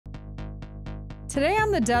Today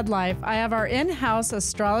on The Dead Life, I have our in-house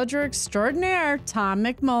astrologer extraordinaire, Tom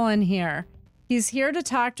McMullan here. He's here to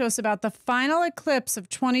talk to us about the final eclipse of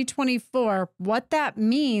 2024, what that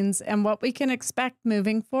means, and what we can expect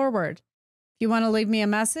moving forward. If you want to leave me a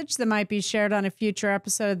message that might be shared on a future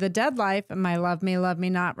episode of The Dead Life and my Love Me, Love Me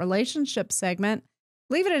Not relationship segment,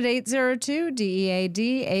 leave it at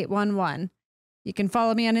 802-DEAD-811. You can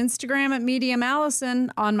follow me on Instagram at Medium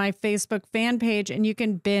Allison, on my Facebook fan page, and you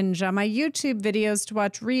can binge on my YouTube videos to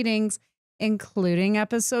watch readings, including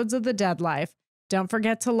episodes of The Dead Life. Don't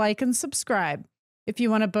forget to like and subscribe. If you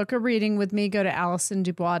want to book a reading with me, go to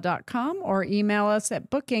AllisonDuBois.com or email us at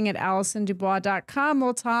booking@AllisonDuBois.com.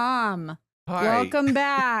 Well, Tom, hi. Welcome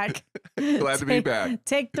back. Glad to be back.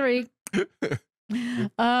 Take 3.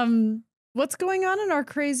 What's going on in our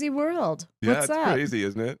crazy world? Yeah, What's it's up? crazy,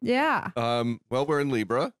 isn't it? Yeah. Well, we're in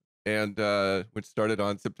Libra, and which started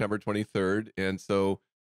on September 23rd, and so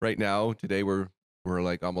right now, today we're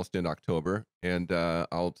like almost in October, and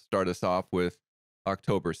I'll start us off with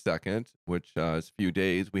October 2nd, which is a few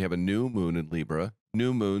days. We have a new moon in Libra.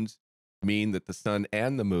 New moons mean that the sun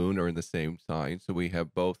and the moon are in the same sign, so we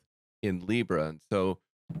have both in Libra, and so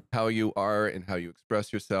how you are and how you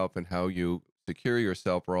express yourself and how you secure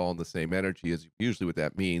yourself are all in the same energy is usually what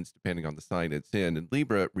that means, depending on the sign it's in. And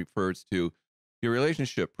Libra refers to your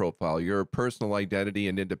relationship profile, your personal identity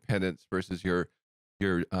and independence versus your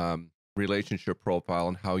relationship profile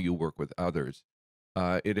and how you work with others.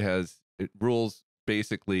 It rules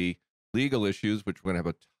basically legal issues, which we're going to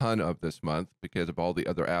have a ton of this month because of all the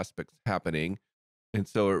other aspects happening. And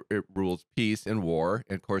so it rules peace and war.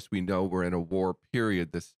 And of course, we know we're in a war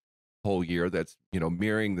period this whole year that's,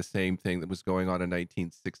 mirroring the same thing that was going on in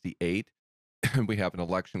 1968. We have an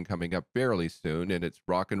election coming up fairly soon, and it's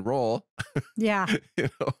rock and roll. Yeah.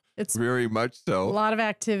 It's very much so. A lot of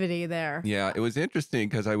activity there. Yeah, it was interesting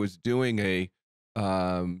because I was doing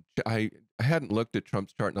I hadn't looked at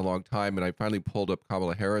Trump's chart in a long time, and I finally pulled up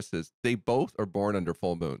Kamala Harris's. They both are born under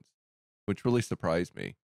full moons, which really surprised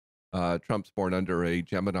me. Trump's born under a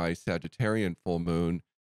Gemini Sagittarian full moon,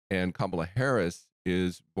 and Kamala Harris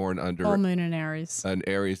is born under full moon in Aries, an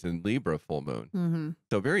Aries and Libra full moon. Mm-hmm.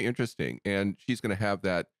 So very interesting, and she's going to have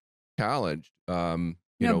that challenge.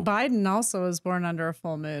 Biden also is born under a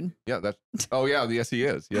full moon. Yeah, yes he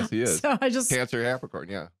is. Yes he is. So I just Cancer, Capricorn.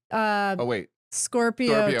 Yeah. Oh wait,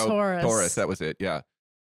 Scorpio, Taurus. That was it. Yeah.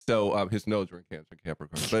 So his nodes were in Cancer,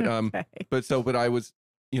 Capricorn. But Okay. but I was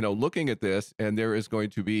looking at this, and there is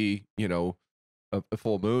going to be a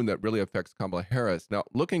full moon that really affects Kamala Harris. Now,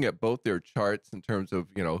 looking at both their charts in terms of,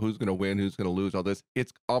 who's going to win, who's going to lose, all this,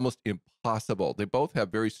 it's almost impossible. They both have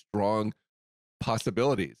very strong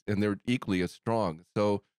possibilities, and they're equally as strong.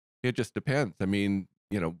 So it just depends. I mean,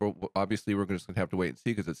 obviously we're just going to have to wait and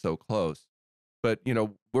see because it's so close. But,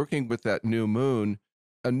 working with that new moon,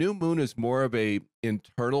 a new moon is more of a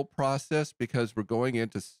internal process because we're going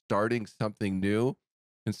into starting something new.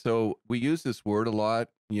 And so we use this word a lot.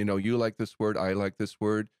 You like this word, I like this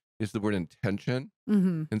word, is the word intention.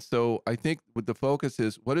 Mm-hmm. And so I think what the focus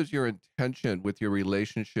is, what is your intention with your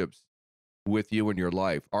relationships with you in your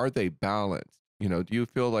life? Are they balanced? Do you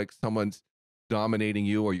feel like someone's dominating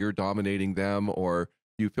you or you're dominating them? Or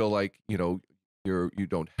do you feel like, you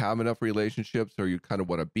don't have enough relationships or you kind of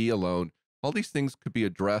want to be alone? All these things could be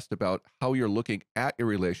addressed about how you're looking at your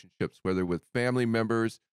relationships, whether with family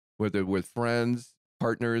members, whether with friends,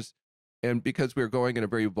 partners. And because we're going in a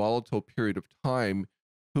very volatile period of time,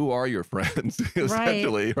 who are your friends?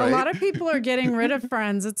 Essentially, right? A lot of people are getting rid of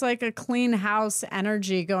friends. It's like a clean house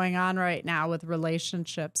energy going on right now with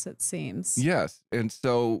relationships, it seems. Yes. And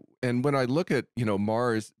so, and when I look at,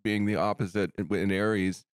 Mars being the opposite in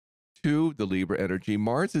Aries to the Libra energy,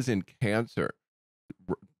 Mars is in Cancer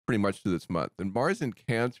pretty much through this month. And Mars in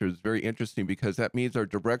Cancer is very interesting because that means our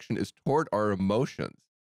direction is toward our emotions.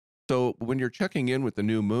 So when you're checking in with the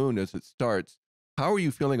new moon as it starts, how are you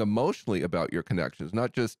feeling emotionally about your connections?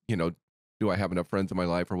 Not just, do I have enough friends in my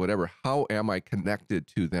life or whatever? How am I connected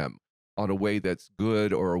to them on a way that's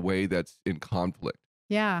good or a way that's in conflict?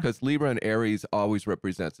 Yeah. Because Libra and Aries always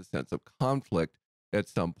represents a sense of conflict at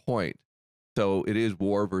some point. So it is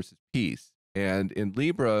war versus peace. And in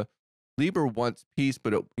Libra wants peace,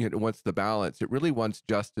 but it wants the balance. It really wants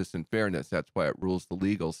justice and fairness. That's why it rules the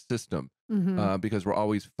legal system, because we're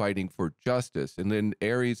always fighting for justice. And then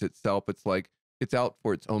Aries itself, it's like it's out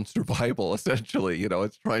for its own survival, essentially.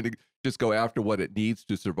 It's trying to just go after what it needs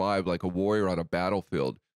to survive, like a warrior on a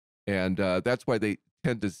battlefield. And that's why they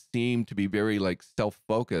tend to seem to be very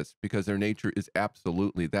self-focused, because their nature is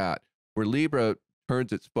absolutely that. Where Libra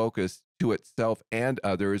turns its focus to itself and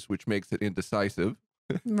others, which makes it indecisive.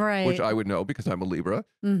 Right. which I would know because I'm a Libra.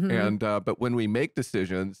 And but when we make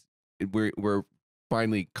decisions, we're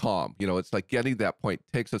finally calm. You know, it's like getting to that point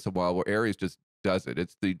takes us a while. Where Aries just does it.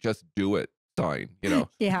 It's the just do it sign. You know.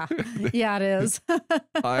 Yeah. Yeah, it is.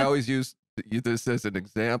 I always use this as an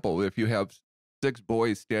example. If you have 6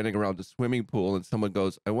 boys standing around the swimming pool and someone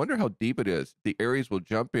goes, I wonder how deep it is, the Aries will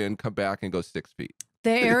jump in, come back, and go 6 feet. The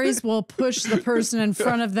Aries will push the person in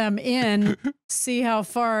front of them in, see how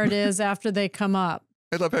far it is after they come up.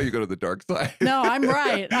 I love how you go to the dark side. No, I'm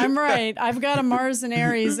right. I'm right. I've got a Mars in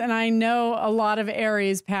Aries, and I know a lot of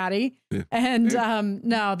Aries, Patty. And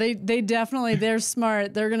no, they definitely, they're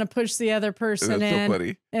smart. They're going to push the other person That's in. so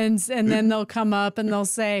funny. And then they'll come up and they'll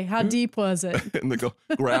say, how deep was it? And they go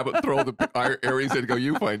grab it, throw the Aries in and go,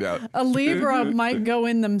 you find out. A Libra might go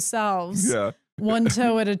in themselves. Yeah. One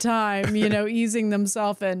toe at a time, you know, easing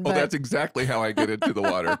themselves in. Well, that's exactly how I get into the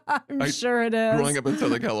water. I'm sure it is. Growing up in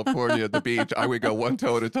Southern California at the beach, I would go one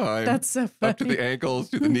toe at a time. That's so funny. Up to the ankles,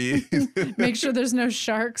 to the knees. Make sure there's no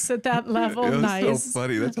sharks at that level. That's Nice. so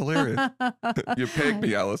funny. That's hilarious. You pegged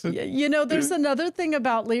me, Allison. You know, there's another thing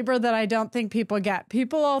about Libra that I don't think people get.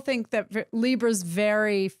 People all think that Libra's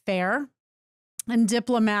very fair and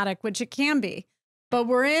diplomatic, which it can be. But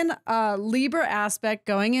we're in a Libra aspect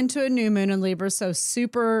going into a new moon in Libra, so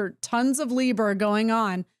super tons of Libra going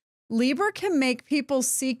on. Libra can make people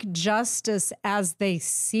seek justice as they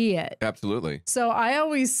see it. Absolutely. So I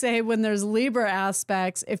always say when there's Libra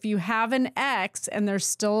aspects, if you have an ex and they're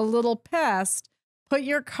still a little pissed, put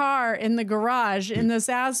your car in the garage in this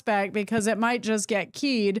aspect because it might just get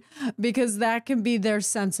keyed because that can be their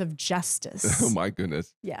sense of justice. Oh, my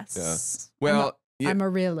goodness. Yes. Yeah. Well, I'm a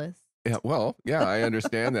realist. Yeah, well, yeah, I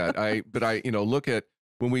understand that. But I,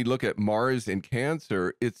 when we look at Mars in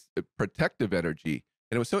Cancer, it's a protective energy.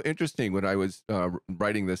 And it was so interesting when I was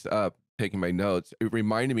writing this up, taking my notes. It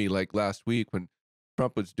reminded me like last week when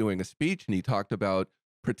Trump was doing a speech and he talked about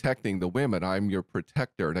protecting the women. I'm your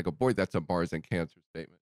protector. And I go, boy, that's a Mars in Cancer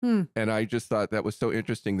statement. And I just thought that was so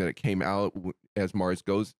interesting that it came out as Mars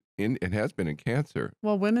goes in and has been in Cancer.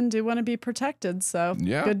 Well, women do want to be protected, so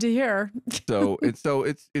yeah. Good to hear. So it's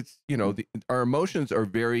our emotions are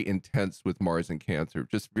very intense with Mars and Cancer,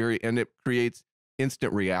 and it creates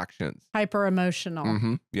instant reactions. Hyper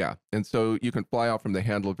emotional. Yeah, and so you can fly off from the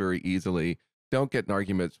handle very easily. Don't get in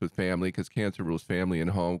arguments with family because Cancer rules family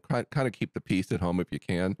and home. Kind of keep the peace at home if you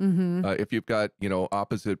can. If you've got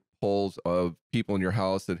opposite poles of people in your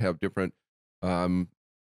house that have different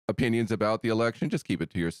opinions about the election, just keep it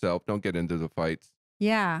to yourself. Don't get into the fights.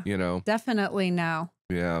 Yeah. Definitely no.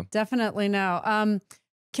 Yeah. Definitely no.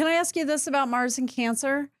 Can I ask you this about Mars and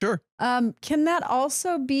Cancer? Sure. Can that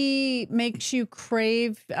also makes you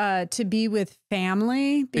crave to be with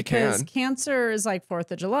family? Because Cancer is like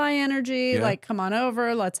 4th of July energy, like come on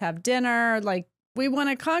over, let's have dinner. Like we want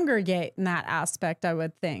to congregate in that aspect, I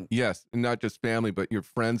would think. Yes. And not just family, but your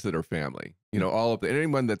friends that are family, all of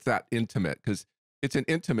anyone that's that intimate, because it's an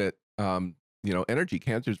intimate, energy.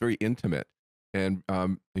 Cancer is very intimate and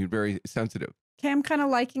you're very sensitive. Okay, I'm kind of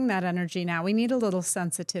liking that energy now. We need a little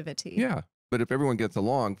sensitivity. Yeah, but if everyone gets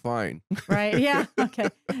along, fine. Right? Yeah. Okay.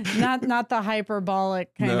 Not the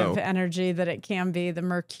hyperbolic kind of energy that it can be, the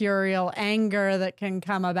mercurial anger that can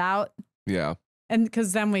come about. Yeah. And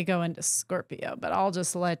because then we go into Scorpio, but I'll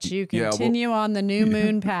just let you continue on the new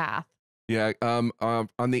moon path. Yeah. On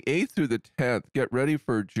the 8th through the 10th, get ready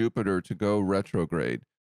for Jupiter to go retrograde.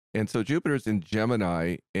 And so Jupiter's in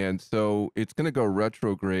Gemini, and so it's going to go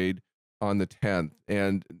retrograde on the 10th.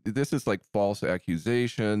 And this is like false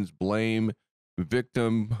accusations, blame,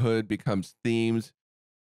 victimhood becomes themes.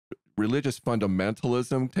 Religious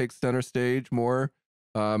fundamentalism takes center stage more.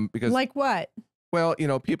 Because like what? Well,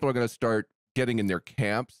 people are going to start getting in their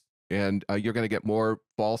camps and you're going to get more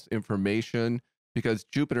false information because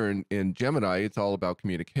Jupiter in Gemini, it's all about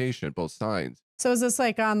communication, both signs. So is this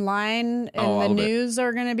like online and the news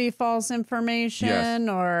are going to be false information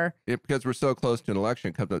or? Because we're so close to an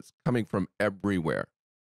election, because it's coming from everywhere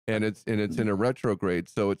and it's in a retrograde.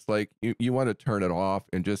 So it's like you want to turn it off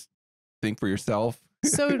and just think for yourself.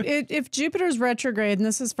 So if Jupiter's retrograde, and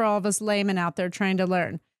this is for all of us laymen out there trying to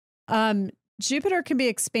learn, Jupiter can be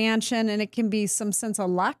expansion and it can be some sense of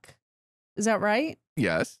luck. Is that right?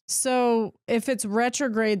 Yes. So if it's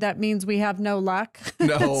retrograde, that means we have no luck?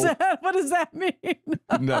 No. What does that mean?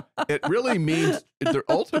 No, it really means the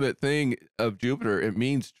ultimate thing of Jupiter. It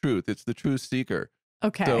means truth. It's the truth seeker.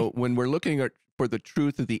 Okay. So when we're looking for the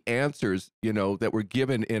truth of the answers, that we're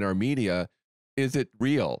given in our media, is it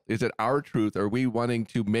real? Is it our truth? Are we wanting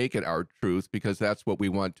to make it our truth because that's what we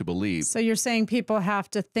want to believe? So you're saying people have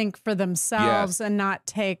to think for themselves and not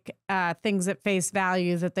take things at face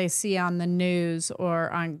value that they see on the news or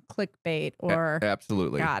on clickbait or.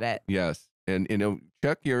 Absolutely. Got it. Yes. And,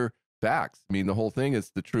 check your facts. I mean, the whole thing is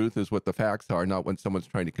the truth is what the facts are, not what someone's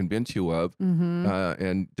trying to convince you of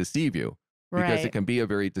and deceive you, because it can be a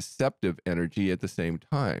very deceptive energy at the same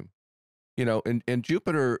time. And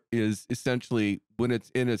Jupiter is essentially, when it's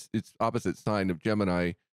in its opposite sign of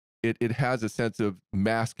Gemini, it has a sense of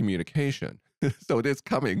mass communication. So it is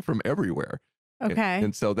coming from everywhere. Okay.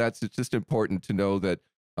 And so it's just important to know that,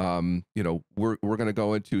 we're going to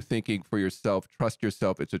go into thinking for yourself, trust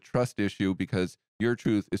yourself. It's a trust issue because your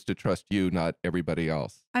truth is to trust you, not everybody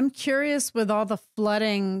else. I'm curious, with all the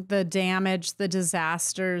flooding, the damage, the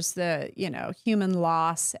disasters, the, human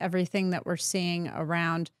loss, everything that we're seeing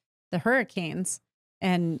around the hurricanes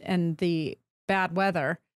and the bad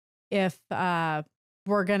weather, if that's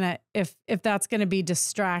going to be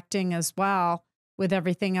distracting as well with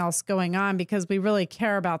everything else going on, because we really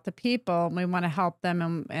care about the people and we want to help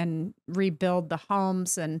them and rebuild the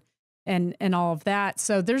homes and all of that.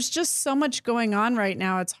 So there's just so much going on right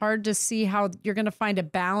now. It's hard to see how you're going to find a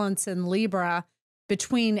balance in Libra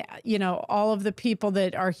between, all of the people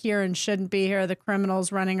that are here and shouldn't be here, the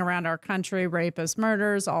criminals running around our country, rapists,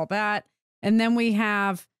 murders, all that. And then we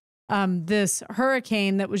have this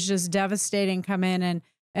hurricane that was just devastating come in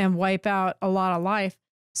and wipe out a lot of life.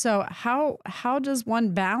 So how does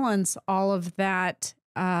one balance all of that?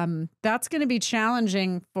 That's going to be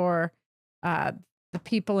challenging for the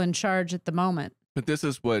people in charge at the moment. But this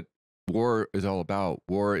is what war is all about.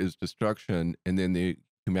 War is destruction, and then the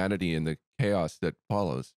humanity and the chaos that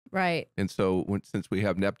follows. Right. And so since we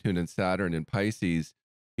have Neptune and Saturn and Pisces,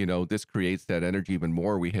 this creates that energy even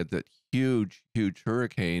more. We had that huge, huge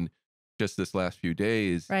hurricane just this last few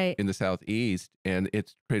days in the southeast, and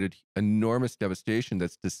it's created enormous devastation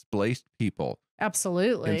that's displaced people.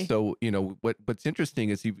 Absolutely. And so, what's interesting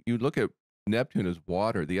is you look at Neptune as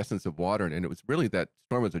water, the essence of water, and it was really, that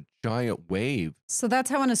storm was a giant wave. So that's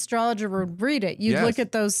how an astrologer would read it. You'd look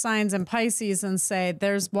at those signs in Pisces and say,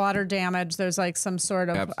 there's water damage, there's like some sort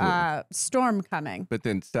of storm coming. But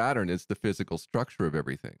then Saturn is the physical structure of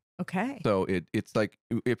everything. Okay. So it's like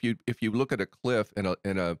if you look at a cliff and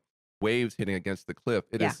a waves hitting against the cliff,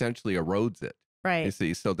 it essentially erodes it. Right. You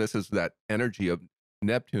see, so this is that energy of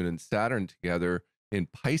Neptune and Saturn together in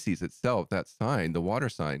Pisces itself, that sign, the water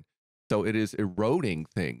sign. So it is eroding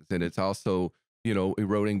things, and it's also,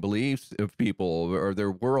 eroding beliefs of people or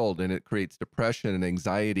their world, and it creates depression and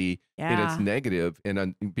anxiety, and it's negative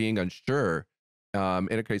and being unsure,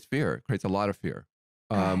 and it creates fear. It creates a lot of fear.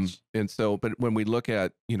 And so, but when we look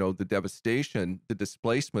at, the devastation, the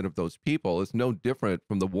displacement of those people is no different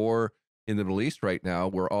from the war in the Middle East right now,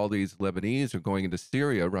 where all these Lebanese are going into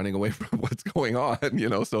Syria, running away from what's going on,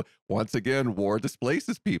 so once again, war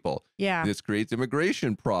displaces people. Yeah. This creates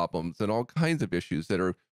immigration problems and all kinds of issues that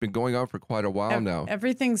are been going on for quite a while now.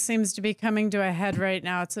 Everything seems to be coming to a head right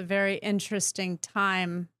now. It's a very interesting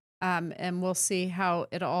time, and we'll see how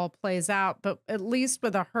it all plays out. But at least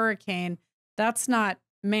with a hurricane, that's not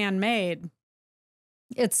man-made.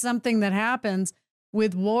 It's something that happens.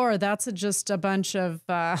 With war, that's just a bunch of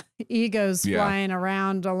egos flying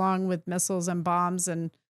around along with missiles and bombs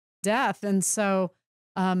and death. And so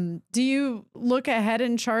do you look ahead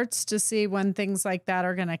in charts to see when things like that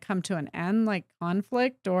are going to come to an end, like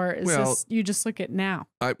conflict, or is this, you just look at now?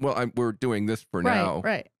 We're doing this for now.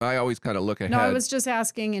 Right. I always kind of look ahead. No, I was just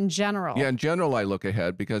asking in general. Yeah, in general, I look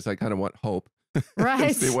ahead because I kind of want hope.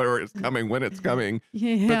 Right. See where it's coming, when it's coming.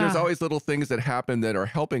 Yeah. But there's always little things that happen that are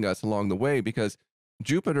helping us along the way, because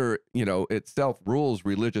Jupiter, itself rules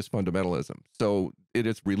religious fundamentalism. So it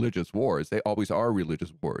is religious wars. They always are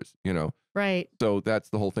religious wars, Right. So that's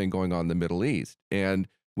the whole thing going on in the Middle East. And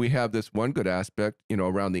we have this one good aspect,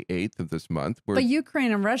 around the 8th of this month. But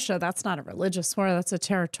Ukraine and Russia, that's not a religious war. That's a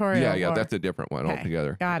territorial war. Yeah, that's a different one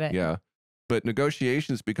altogether. Got it. Yeah. But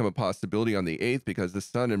negotiations become a possibility on the 8th because the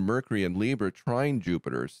Sun and Mercury and Libra trine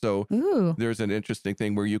Jupiter. So there's an interesting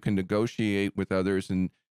thing where you can negotiate with others, and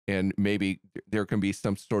maybe there can be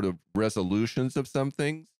some sort of resolutions of some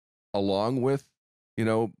things along with,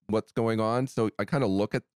 what's going on. So I kind of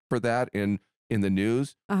look for that in the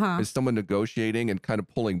news. Is someone negotiating and kind of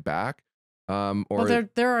pulling back? Or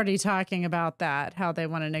they're already talking about that, how they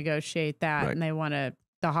want to negotiate that, and they want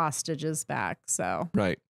the hostages back. So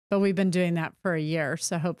But we've been doing that for a year,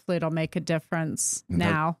 so hopefully it'll make a difference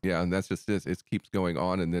now. And that's just this. It keeps going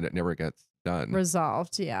on, and then it never gets done.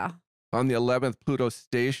 Resolved, yeah. On the 11th, Pluto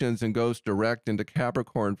stations and goes direct into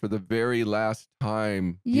Capricorn for the very last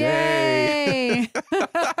time. Yay!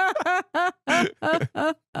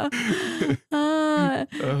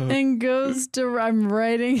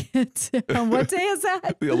 What day is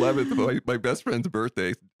that? The 11th, my best friend's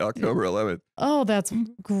birthday, October 11th. Oh, that's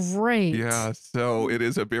great. Yeah, so it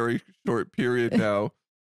is a very short period now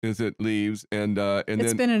as it leaves, and It's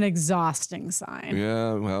then been an exhausting sign.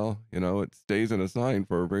 yeah, well, it stays in a sign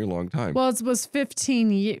for a very long time. Well, it was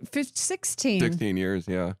 16. 16 years,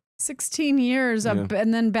 yeah. 16 years, Yeah.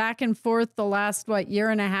 and then back and forth the last, year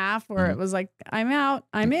and a half, where Mm-hmm. it was like, I'm out,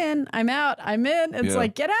 I'm in, I'm out, I'm in. It's Yeah.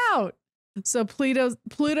 like, get out. So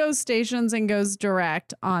Pluto stations and goes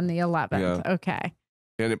direct on the 11th. Yeah. Okay.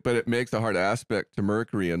 But it makes a hard aspect to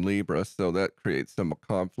Mercury and Libra, so that creates some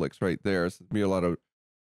conflicts right there. So there'll be a lot of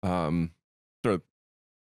sort of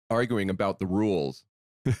arguing about the rules.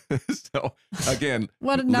 So again,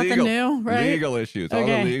 Nothing new, right? legal issues, all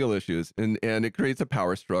the Okay. legal issues, and it creates a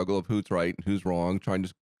power struggle of who's right and who's wrong, trying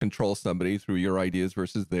to control somebody through your ideas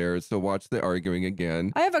versus theirs. So watch the arguing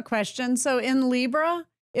again. I have a question. So in Libra,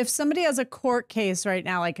 if somebody has a court case right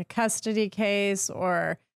now, like a custody case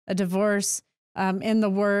or a divorce in the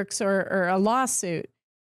works or a lawsuit,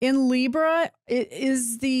 in Libra,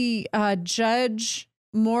 is the judge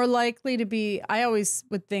more likely to be, I always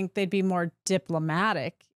would think they'd be more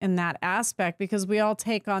diplomatic in that aspect, because we all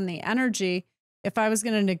take on the energy. If I was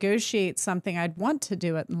going to negotiate something, I'd want to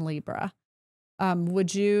do it in Libra.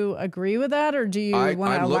 Would you agree with that, or do you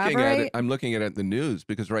want to elaborate? I'm looking at it in the news,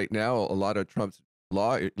 because right now a lot of Trump's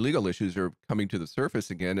legal issues are coming to the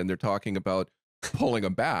surface again, and they're talking about pulling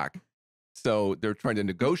them back. So they're trying to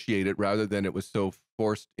negotiate it rather than it was so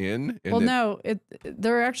forced in. And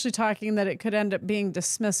they're actually talking that it could end up being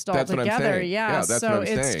dismissed that's altogether. what I'm saying. Yeah, that's so what I'm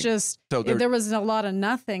it's saying. just there was a lot of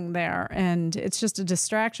nothing there, and it's just a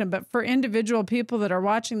distraction. But for individual people that are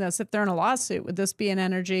watching this, if they're in a lawsuit, would this be an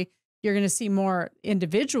energy you're going to see more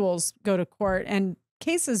individuals go to court and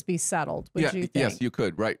cases be settled? Would you think? Yes, you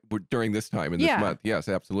could, right? During this time in this month. Yes,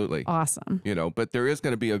 absolutely. Awesome. But there is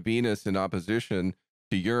going to be a Venus in opposition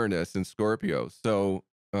to Uranus in Scorpio. So,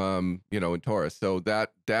 in Taurus. So that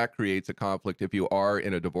creates a conflict if you are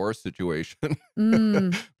in a divorce situation,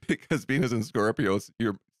 because Venus in Scorpio,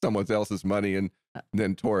 you're someone else's money, and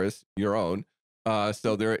then Taurus, your own.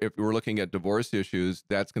 So if we're looking at divorce issues,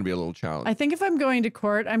 that's going to be a little challenge. I think if I'm going to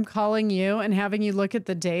court, I'm calling you and having you look at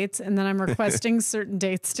the dates, and then I'm requesting certain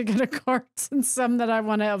dates to go to court and some that I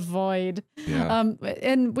want to avoid. Yeah.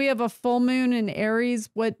 And we have a full moon in Aries.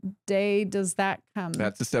 What day does that come?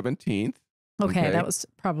 That's the 17th. Okay, that was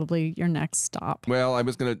probably your next stop. Well, I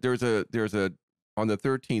was going to, there's a, on the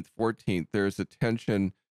 13th, 14th, there's a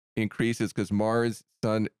tension increases because Mars,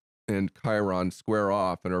 Sun, and Chiron square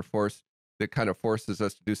off and are forced. That kind of forces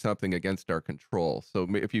us to do something against our control. So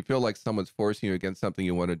if you feel like someone's forcing you against something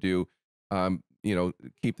you want to do,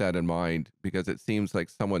 keep that in mind, because it seems like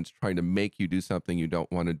someone's trying to make you do something you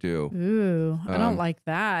don't want to do. Ooh, I don't like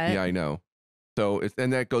that. Yeah, I know. So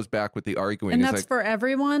and that goes back with the arguing. And that's for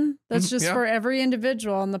everyone? That's just for every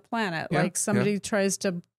individual on the planet. Yeah, like somebody tries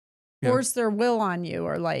to force their will on you,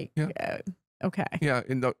 or like, okay. Yeah,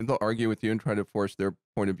 and they'll argue with you and try to force their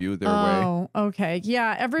point of view their way. Oh, okay.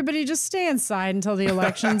 Yeah, everybody just stay inside until the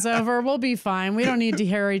election's over. We'll be fine. We don't need to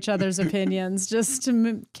hear each other's opinions. Just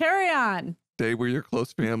to carry on. Stay with your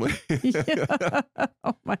close family. Yeah.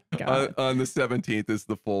 Oh, my God. On the 17th is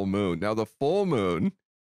the full moon. Now, the full moon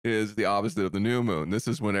is the opposite of the new moon. This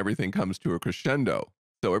is when everything comes to a crescendo.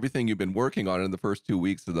 So everything you've been working on in the first 2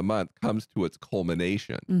 weeks of the month comes to its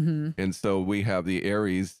culmination. Mm-hmm. And so we have the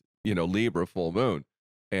Aries, Libra full moon.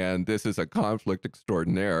 And this is a conflict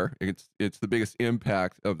extraordinaire. It's the biggest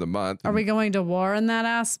impact of the month. Are we going to war in that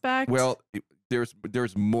aspect? Well,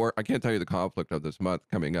 there's more. I can't tell you the conflict of this month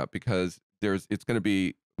coming up, because it's going to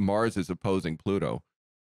be Mars is opposing Pluto.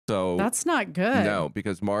 So that's not good. No,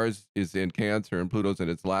 because Mars is in Cancer and Pluto's in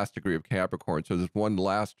its last degree of Capricorn. So there's one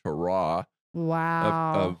last hurrah.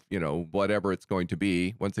 Wow. Of whatever it's going to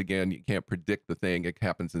be. Once again, you can't predict the thing. It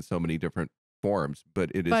happens in so many different forms,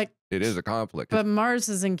 but it is a conflict. But Mars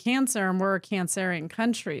is in Cancer, and we're a Cancerian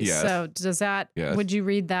country. Yes. So does that, would you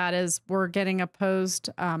read that as we're getting opposed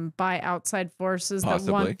by outside forces that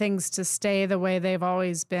want things to stay the way they've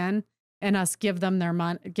always been, and us give them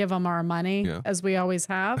our money as we always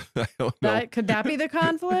have? I don't know. Could that be the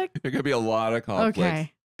conflict? There could be a lot of conflicts.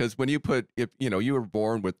 Okay. Because when you you were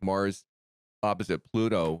born with Mars opposite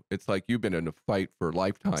Pluto, it's like you've been in a fight for a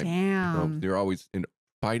lifetime. Damn. You're always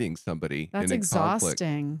fighting somebody. That's in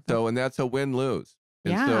exhausting. So, and that's a win-lose.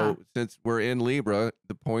 And so since we're in Libra,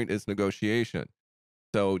 the point is negotiation.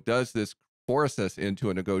 So does this force us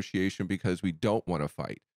into a negotiation because we don't want to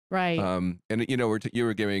fight? Right. And you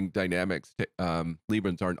were giving dynamics.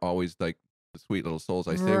 Librans aren't always like the sweet little souls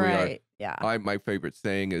I say we are. Yeah. My favorite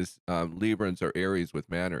saying is Librans are Aries with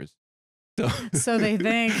manners. So they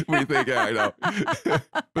think. We think, yeah, I know.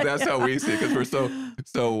 But that's how we see it, because we're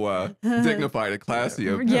so dignified and classy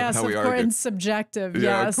of yes, how we of course, are. and subjective.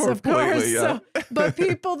 Yeah, Yes, of completely, course. yeah. So, but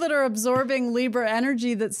people that are absorbing Libra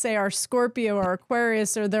energy that say are Scorpio or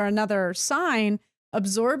Aquarius or they're another sign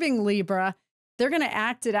absorbing Libra, they're going to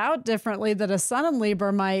act it out differently that a sun in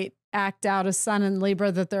Libra might act out a sun in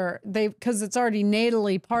Libra, that because it's already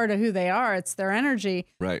natally part of who they are. It's their energy.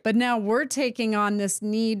 Right. But now we're taking on this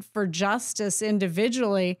need for justice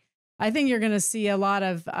individually. I think you're going to see a lot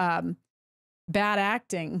of bad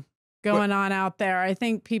acting going on out there. I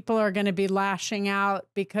think people are going to be lashing out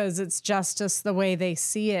because it's justice the way they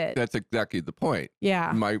see it. That's exactly the point.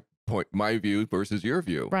 Yeah. My view versus your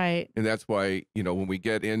view. Right. And that's why, when we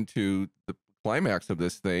get into the climax of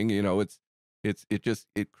this thing,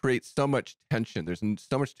 it creates so much tension. There's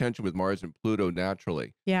so much tension with Mars and Pluto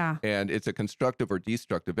naturally. Yeah. And it's a constructive or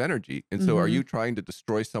destructive energy. And so are you trying to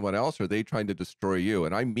destroy someone else, or are they trying to destroy you?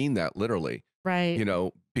 And I mean that literally. Right.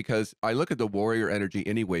 Because I look at the warrior energy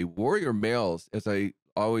anyway. Warrior males, as I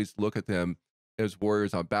always look at them as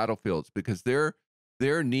warriors on battlefields, because their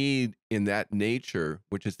need in that nature,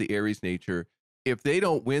 which is the Aries nature, if they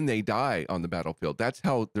don't win, they die on the battlefield. That's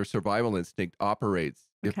how their survival instinct operates.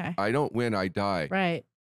 Okay. If I don't win, I die. Right.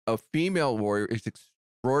 A female warrior is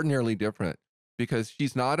extraordinarily different, because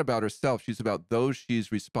she's not about herself. She's about those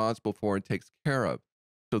she's responsible for and takes care of.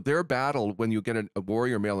 So their battle, when you get a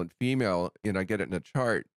warrior male and female, and I get it in a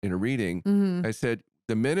chart, in a reading, I said,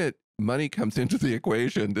 the minute money comes into the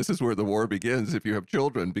equation, this is where the war begins if you have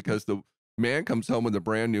children, because the man comes home with a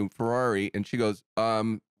brand new Ferrari and she goes,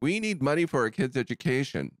 we need money for our kids'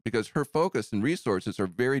 education, because her focus and resources are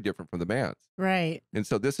very different from the man's. Right. And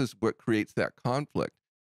so this is what creates that conflict.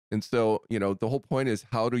 And so, the whole point is,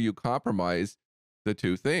 how do you compromise the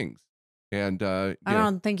two things? And I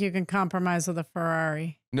don't think you can compromise with a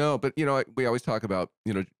Ferrari. No, but we always talk about,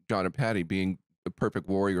 John and Patty being the perfect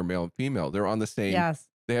warrior, male and female. They're on the same. Yes.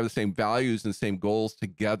 They have the same values and the same goals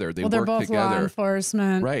together. They're both work together. Law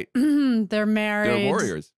enforcement. Right. They're married. They're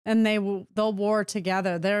warriors. And they'll war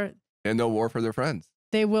together. And they'll war for their friends.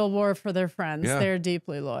 They will war for their friends. Yeah. They're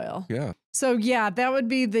deeply loyal. Yeah. So yeah, that would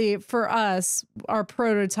be for us, our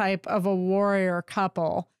prototype of a warrior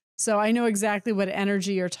couple. So I know exactly what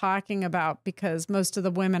energy you're talking about, because most of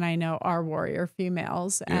the women I know are warrior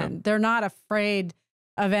females, and they're not afraid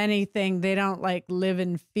of anything. They don't live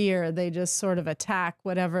in fear. They just sort of attack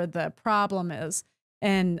whatever the problem is.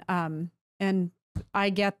 And I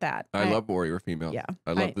get that. I love warrior females. Yeah.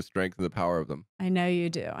 I love the strength and the power of them. I know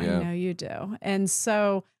you do. I know you do. And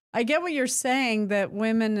so I get what you're saying, that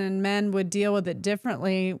women and men would deal with it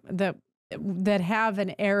differently, that have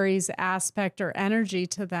an Aries aspect or energy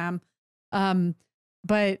to them.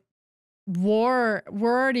 But we're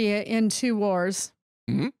already in 2 wars.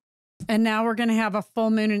 Mm-hmm. And now we're going to have a full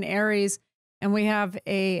moon in Aries, and we have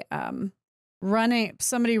a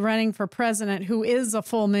somebody running for president who is a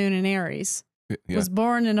full moon in Aries. Yeah. Was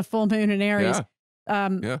born in a full moon in Aries.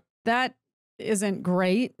 That isn't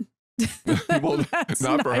great. Well,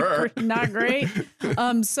 not for her. Not great.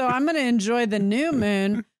 So I'm going to enjoy the new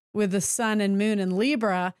moon with the sun and moon in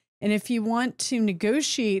Libra. And if you want to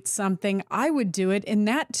negotiate something, I would do it in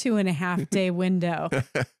that 2.5 day window.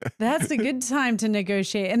 That's a good time to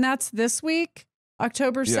negotiate. And that's this week,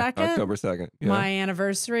 October 2nd. October 2nd. Yeah. My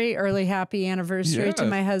anniversary, early happy anniversary to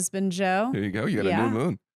my husband, Joe. There you go. You got a new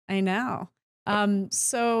moon. I know.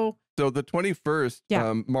 So the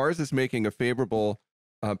 21st, Mars is making a favorable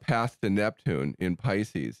path to Neptune in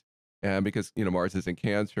Pisces. And because, Mars is in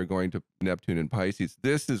Cancer, going to Neptune in Pisces.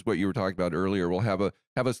 This is what you were talking about earlier. We'll have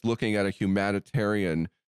us looking at a humanitarian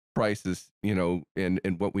crisis, and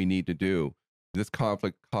what we need to do. This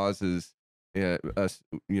conflict causes us,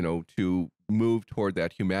 to move toward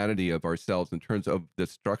that humanity of ourselves in terms of the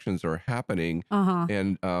destructions that are happening,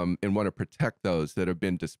 and want to protect those that have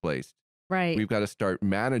been displaced. Right. We've got to start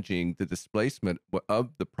managing the displacement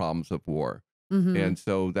of the problems of war. Mm-hmm. And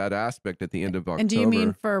so that aspect at the end of October. And do you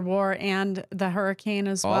mean for war and the hurricane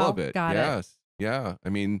as well? All of it. Got it. Yeah. I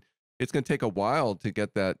mean, it's going to take a while to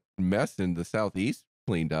get that mess in the Southeast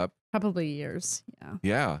cleaned up. Probably years. Yeah.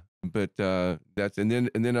 Yeah. But and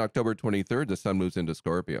then October 23rd, the sun moves into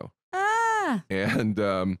Scorpio.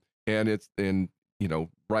 And it's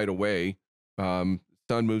right away, sun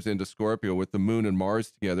moves into Scorpio with the moon and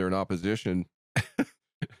Mars together in opposition.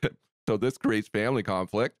 So this creates family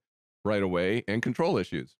conflict right away and control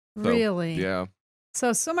issues. So, really? Yeah.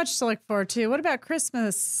 So much to look forward to. What about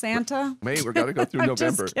Christmas, Santa? Mate, we're going to go through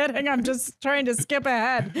November. Just kidding. I'm just trying to skip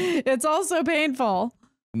ahead. It's also painful.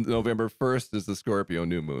 November 1st is the Scorpio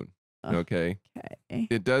new moon. Okay. Okay.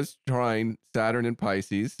 It does trine Saturn and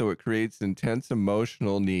Pisces, so it creates intense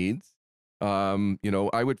emotional needs.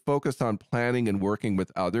 I would focus on planning and working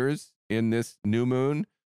with others in this new moon.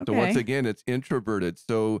 So once Okay. again, it's introverted.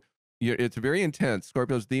 So it's very intense.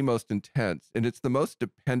 Scorpio's the most intense, and it's the most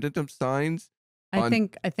dependent of signs I on.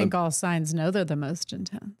 think I think all signs know they're the most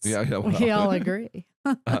intense. Yeah, We all well, agree.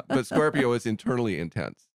 but Scorpio is internally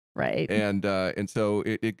intense, Right. and so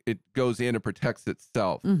it goes in and protects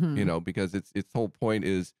itself. Mm-hmm. Because its whole point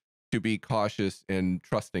is to be cautious and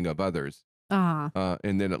trusting of others. Uh-huh.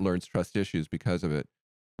 And then it learns trust issues because of it.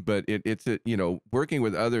 But working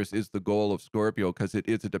with others is the goal of Scorpio because it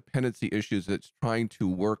is a dependency issues that's trying to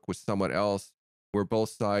work with someone else where both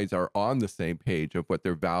sides are on the same page of what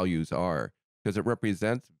their values are because it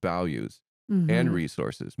represents values and Mm-hmm.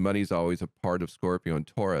 resources. Money's always a part of Scorpio and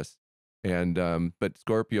Taurus. And but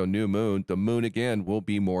Scorpio new moon, the moon again will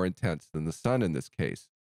be more intense than the sun in this case.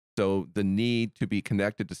 So the need to be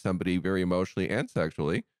connected to somebody very emotionally and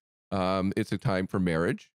sexually. It's a time for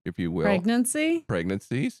marriage, if you will. Pregnancy?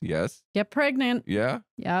 Pregnancies, yes. Get pregnant. Yeah.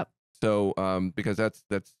 Yep. So because that's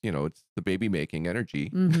it's the baby making energy.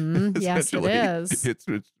 Mm-hmm. Yes, it Essentially. is. It's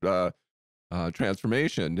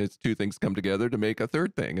transformation. It's two things come together to make a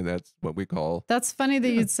third thing, and that's what we call. That's funny that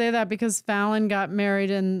Yeah. you'd say that because Fallon got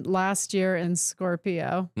married in last year in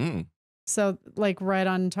Scorpio. So like right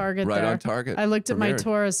on target Right there. on target. I looked for at my marriage.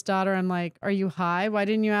 Taurus daughter. I'm like, are you high? Why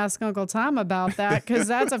didn't you ask Uncle Tom about that? Because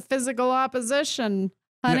that's a physical opposition,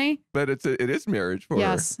 honey. But it is marriage for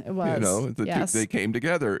Yes, it was. Yes. They came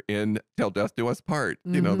together in Till Death Do Us Part.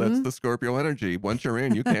 That's Mhm. the Scorpio energy. Once you're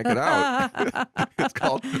in, you can't get out. It's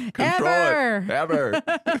called control Ever. it. Ever.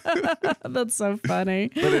 That's so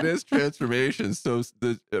funny. But it is transformation. So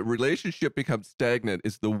the relationship becomes stagnant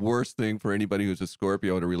is the worst thing for anybody who's a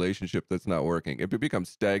Scorpio in a relationship that's not working. If it becomes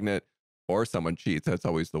stagnant or someone cheats, that's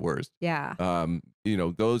always the worst. Yeah.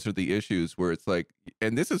 Those are the issues where it's like,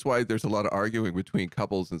 and this is why there's a lot of arguing between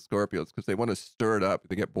couples and Scorpios because they want to stir it up.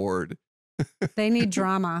 They get bored. They need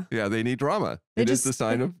drama. Yeah, they need drama. They It is the just-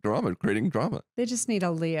 sign of drama, creating drama. They just need a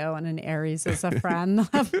Leo and an Aries as a friend. They'll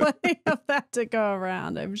have plenty of that to go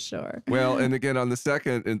around, I'm sure. Well, and again, on the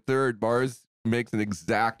second and third, Mars makes an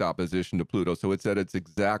exact opposition to Pluto. So it's at its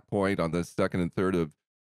exact point on the second and third of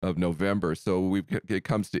November. So it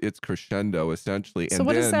comes to its crescendo, essentially. So and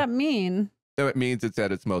what then, does that mean? It means it's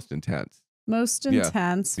at its most intense. Most Yeah.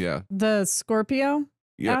 intense? Yeah. The Scorpio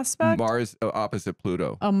Yeah. aspect? Mars opposite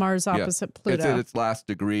Pluto. Oh, Mars Yeah. opposite Pluto. It's at its last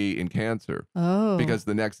degree in Cancer. Oh. Because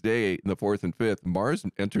the next day, the 4th and 5th, Mars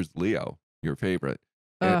enters Leo, your favorite,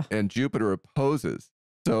 Ugh. and Jupiter opposes.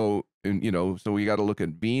 So, so we got to look at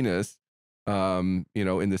Venus, in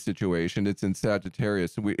the situation. It's in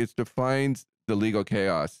Sagittarius. So it defines the legal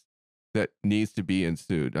chaos that needs to be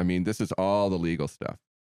ensued. I mean, this is all the legal stuff.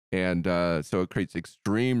 And so it creates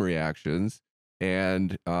extreme reactions.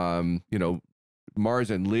 And,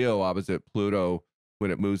 Mars and Leo opposite Pluto,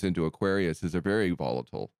 when it moves into Aquarius, is a very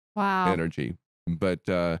volatile Wow. energy. But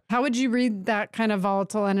How would you read that kind of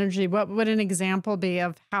volatile energy? What would an example be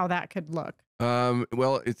of how that could look?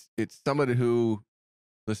 well, it's somebody who,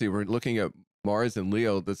 let's see, we're looking at Mars and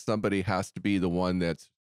Leo. That somebody has to be the one that's,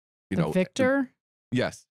 The victor?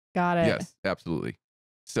 Yes, Got it. yes, absolutely.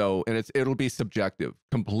 So, and it'll be subjective,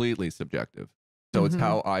 completely subjective. So it's Mhm.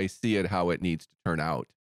 how I see it, how it needs to turn out,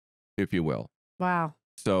 if you will. Wow.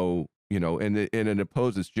 So, and it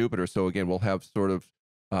opposes Jupiter. So again, we'll have sort of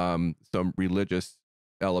some religious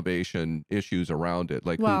elevation issues around it.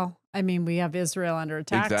 Like, Well, I mean, we have Israel under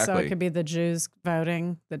attack, so Exactly. it could be the Jews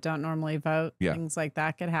voting that don't normally vote. Yeah. Things like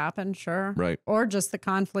that could happen, sure. right. Or just the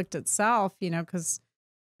conflict itself, because,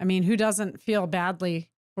 I mean, who doesn't feel badly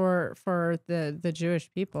for the Jewish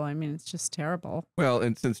people? I mean, it's just terrible. Well,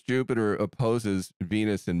 and since Jupiter opposes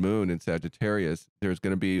Venus and Moon in Sagittarius, there's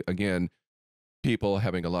going to be, again, people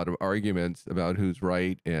having a lot of arguments about who's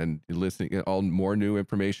right and listening, all more new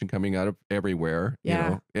information coming out of everywhere.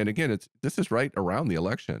 Yeah. And again, this is right around the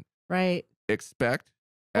election. Right. Expect,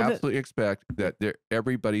 Well, absolutely expect that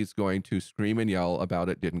everybody's going to scream and yell about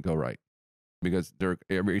it didn't go right because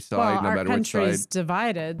every side, Well, no our matter which side. country's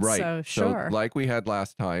divided, Right. so sure. like we had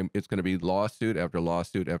last time, it's going to be lawsuit after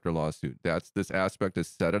lawsuit after lawsuit. This aspect is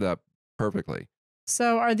set it up perfectly.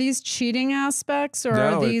 So are these cheating aspects or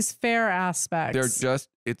No, are these fair aspects? They're just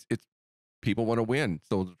it's people want to win,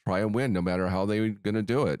 so they'll try and win no matter how they're going to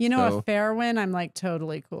do it. A fair win, I'm like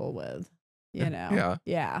totally cool with, Yeah.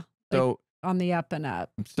 Yeah. Like So on the up and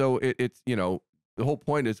up. so it's the whole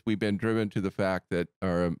point is we've been driven to the fact that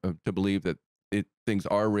or to believe that things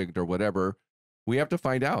are rigged or whatever. We have to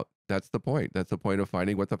find out. That's the point. That's the point of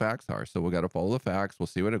finding what the facts are. So we got to follow the facts. We'll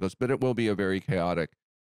see what it goes, but it will be a very chaotic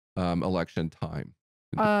election time.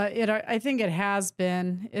 I think it has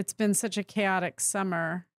been. It's been such a chaotic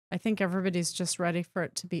summer. I think everybody's just ready for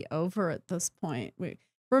it to be over at this point. We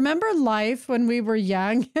remember life when we were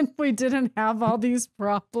young and we didn't have all these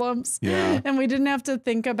problems. Yeah. And we didn't have to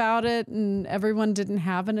think about it and everyone didn't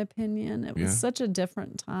have an opinion. It was Yeah. such a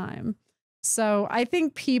different time. So I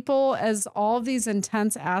think people, as all of these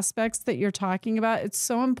intense aspects that you're talking about, it's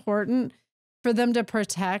so important for them to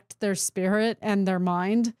protect their spirit and their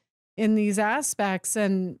mind in these aspects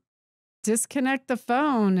and disconnect the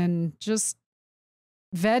phone and just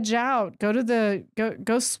veg out,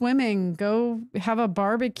 go swimming, go have a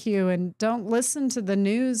barbecue, and don't listen to the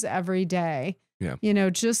news every day. Yeah. You know,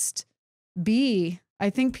 just be. I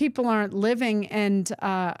think people aren't living, and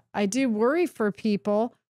I do worry for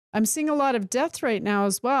people. I'm seeing a lot of death right now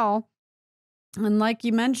as well. And like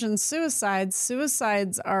you mentioned,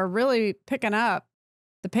 suicides are really picking up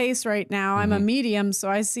the pace right now. I'm a medium, so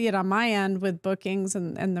I see it on my end with bookings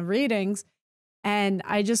and the readings. And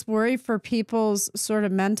I just worry for people's sort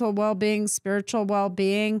of mental well-being, spiritual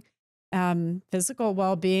well-being, physical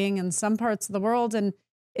well-being in some parts of the world. And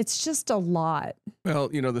it's just a lot. Well,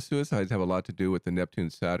 you know, the suicides have a lot to do with the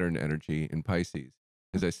Neptune-Saturn energy in Pisces.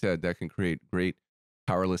 As I said, that can create great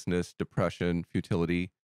powerlessness, depression, futility.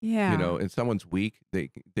 Yeah. You know, and someone's weak, they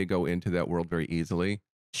go into that world very easily.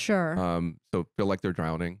 Sure. So feel like they're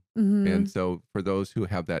drowning. Mm-hmm. And so for those who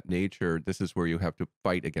have that nature, this is where you have to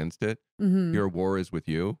fight against it. Mm-hmm. Your war is with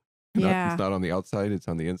you. Yeah. It's not on the outside, it's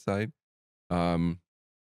on the inside. The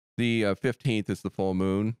 15th is the full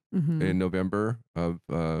moon in November of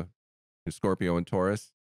Scorpio and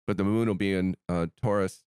Taurus. But the moon will be in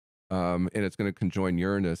Taurus, and it's going to conjoin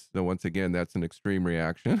Uranus. So once again, that's an extreme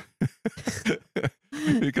reaction.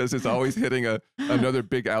 Because it's always hitting another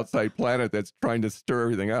big outside planet that's trying to stir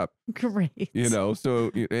everything up. Great. You know,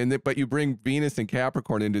 so but you bring Venus and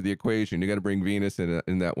Capricorn into the equation. You got to bring Venus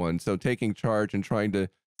in that one. So taking charge and trying to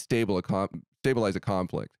stabilize a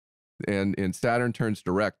conflict. And Saturn turns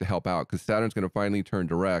direct to help out, because Saturn's going to finally turn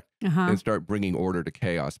direct and start bringing order to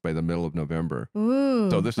chaos by the middle of November. Ooh,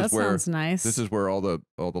 so this is where sounds nice. This is where all the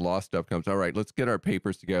law stuff comes. All right, let's get our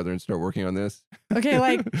papers together and start working on this. Okay,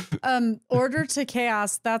 like order to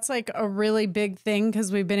chaos. That's like a really big thing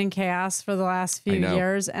because we've been in chaos for the last few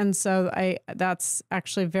years, and so that's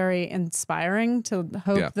actually very inspiring to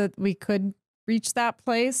hope that we could reach that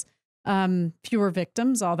place. Fewer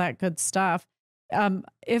victims, all that good stuff.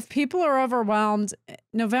 If people are overwhelmed,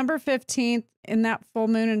 November 15th in that full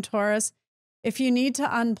moon in Taurus, if you need to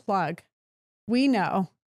unplug, we know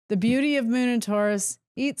the beauty of moon in Taurus: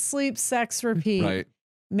 eat, sleep, sex, repeat. Right.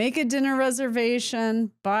 Make a dinner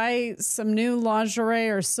reservation, buy some new lingerie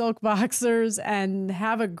or silk boxers, and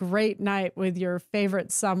have a great night with your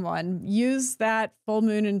favorite someone. Use that full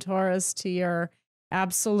moon in Taurus to your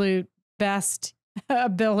absolute best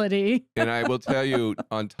ability. And I will tell you,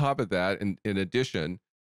 on top of that, in addition,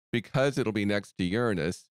 because it'll be next to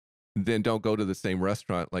Uranus, then don't go to the same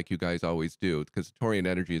restaurant like you guys always do, because Taurian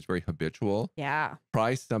energy is very habitual. Yeah.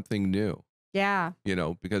 Try something new. Yeah. You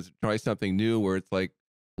know, because try something new where it's like,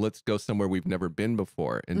 let's go somewhere we've never been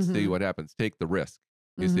before and see what happens. Take the risk.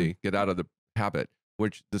 You see, get out of the habit,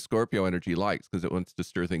 which the Scorpio energy likes because it wants to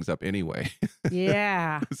stir things up anyway.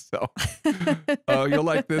 Yeah. So you'll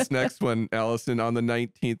like this next one, Allison. On the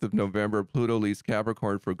 19th of November, Pluto leaves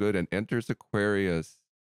Capricorn for good and enters Aquarius.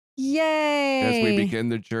 Yay! As we begin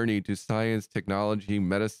the journey to science, technology,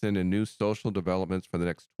 medicine, and new social developments for the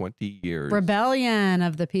next 20 years. Rebellion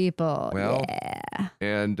of the people. Well, yeah.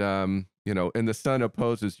 And, you know, and the sun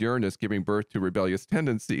opposes Uranus, giving birth to rebellious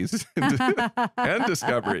tendencies and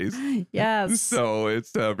discoveries. Yes. So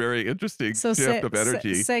it's a very interesting shift of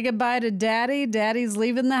energy. Say goodbye to Daddy. Daddy's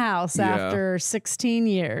leaving the house after 16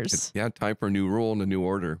 years. It's, time for a new rule and a new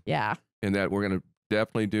order. Yeah. And that we're going to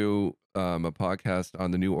definitely do a podcast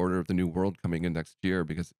on the new order of the new world coming in next year,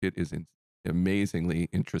 because it is amazingly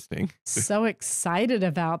interesting. So excited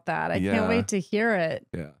about that. I can't wait to hear it.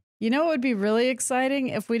 Yeah. You know what would be really exciting?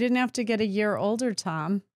 If we didn't have to get a year older,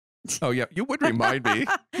 Tom. Oh, yeah. You would remind me.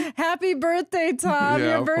 Happy birthday, Tom.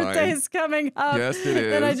 Yeah, your birthday's coming up. Yes, it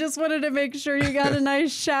is. And I just wanted to make sure you got a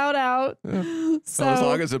nice shout out. So, well, as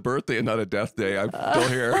long as a birthday and not a death day, I'm still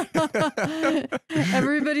here.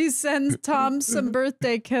 Everybody sends Tom some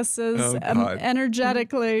birthday kisses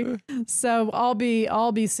energetically. So I'll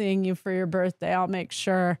be seeing you for your birthday. I'll make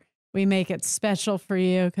sure we make it special for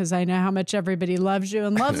you, because I know how much everybody loves you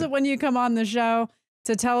and loves it when you come on the show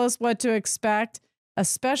to tell us what to expect,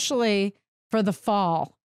 especially for the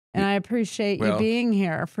fall. And I appreciate you being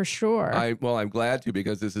here for sure. I'm glad to,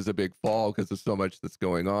 because this is a big fall because there's so much that's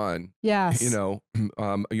going on. Yes. You know,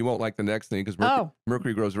 you won't like the next thing because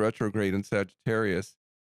Mercury goes retrograde in Sagittarius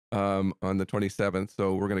on the 27th.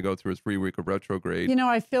 So we're going to go through his free week of retrograde. You know,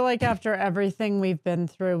 I feel like after everything we've been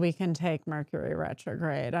through, we can take Mercury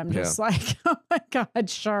retrograde. I'm just like, oh my God,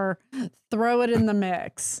 sure. Throw it in the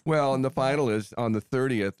mix. Well, and the final is on the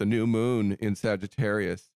 30th, the new moon in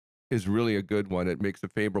Sagittarius is really a good one. It makes a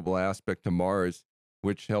favorable aspect to Mars,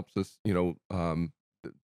 which helps us, you know,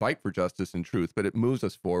 fight for justice and truth, but it moves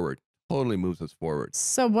us forward, totally moves us forward.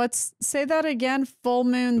 So say that again, full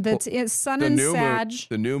moon, that's sun in Sag.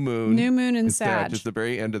 The new moon in Sag. It's the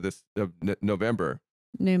very end of this of November.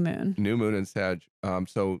 New moon in Sag.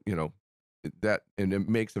 So, you know, and it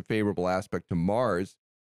makes a favorable aspect to Mars,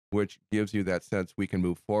 which gives you that sense we can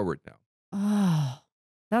move forward now. Oh,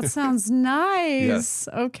 that sounds nice. Yes.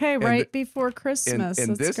 Okay, before Christmas.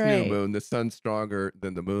 And That's this great. new moon, the sun's stronger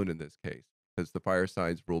than the moon in this case, because the fire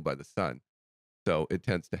sign's ruled by the sun. So it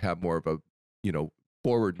tends to have more of a, you know,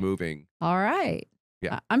 forward moving. All right.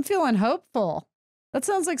 Yeah. I'm feeling hopeful. That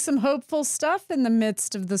sounds like some hopeful stuff in the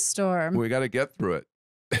midst of the storm. We got to get through it.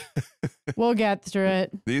 We'll get through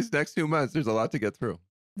it. These next 2 months, there's a lot to get through.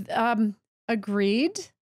 Agreed.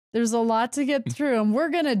 There's a lot to get through, and we're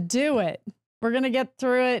going to do it. We're going to get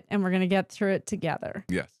through it, and we're going to get through it together.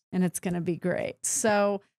 Yes. And it's going to be great.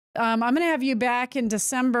 So I'm going to have you back in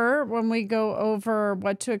December when we go over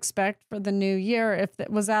what to expect for the new year.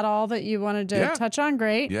 Was that all that you wanted to touch on?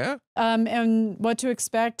 Great. Yeah. And what to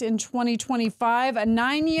expect in 2025, a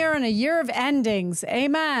 9-year and a year of endings.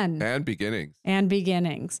 Amen. And beginnings. And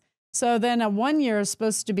beginnings. So then a 1 year is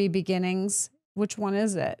supposed to be beginnings. Which one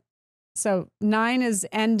is it? So 9 is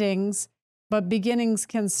endings, but beginnings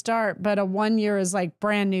can start, but a 1 year is like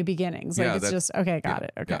brand new beginnings. Like it's just, okay, got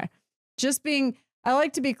it. Okay. Yeah. I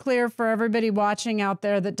like to be clear for everybody watching out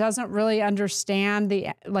there that doesn't really understand the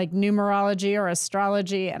like numerology or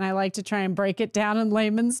astrology. And I like to try and break it down in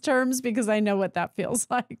layman's terms because I know what that feels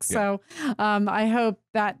like. Yeah. So I hope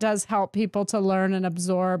that does help people to learn and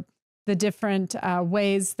absorb the different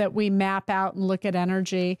ways that we map out and look at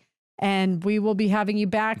energy. And we will be having you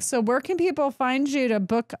back. So where can people find you to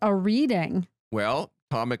book a reading? Well,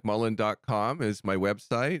 tommcmullen.com is my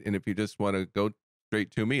website. And if you just want to go straight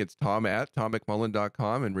to me, it's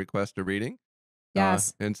tom@tommcmullen.com and request a reading.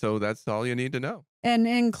 Yes. And so that's all you need to know. And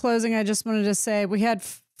in closing, I just wanted to say we had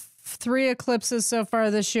 3 eclipses so far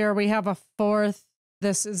this year. We have a 4th.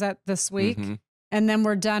 This week. Mm-hmm. And then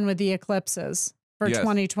we're done with the eclipses for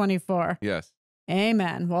 2024. Yes.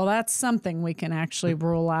 Amen. Well, that's something we can actually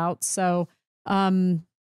rule out. So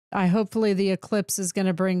hopefully the eclipse is going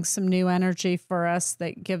to bring some new energy for us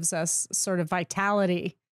that gives us sort of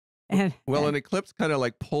vitality. An eclipse kind of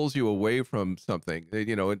like pulls you away from something.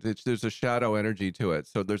 You know, there's a shadow energy to it.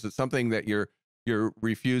 So there's something that you're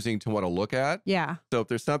refusing to want to look at. Yeah. So if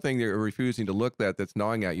there's something that you're refusing to look at that's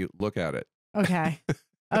gnawing at you, look at it. Okay.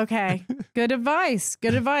 Okay. Good advice.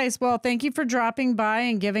 Good advice. Well, thank you for dropping by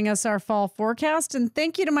and giving us our fall forecast. And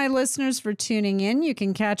thank you to my listeners for tuning in. You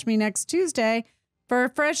can catch me next Tuesday for a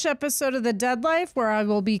fresh episode of The Dead Life, where I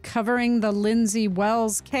will be covering the Lindsay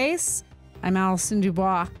Wells case. I'm Allison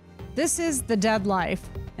DuBois. This is The Dead Life.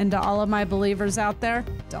 And to all of my believers out there,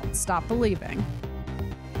 don't stop believing.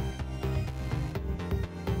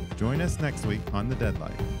 Join us next week on The Dead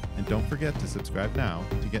Life. And don't forget to subscribe now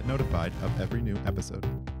to get notified of every new episode.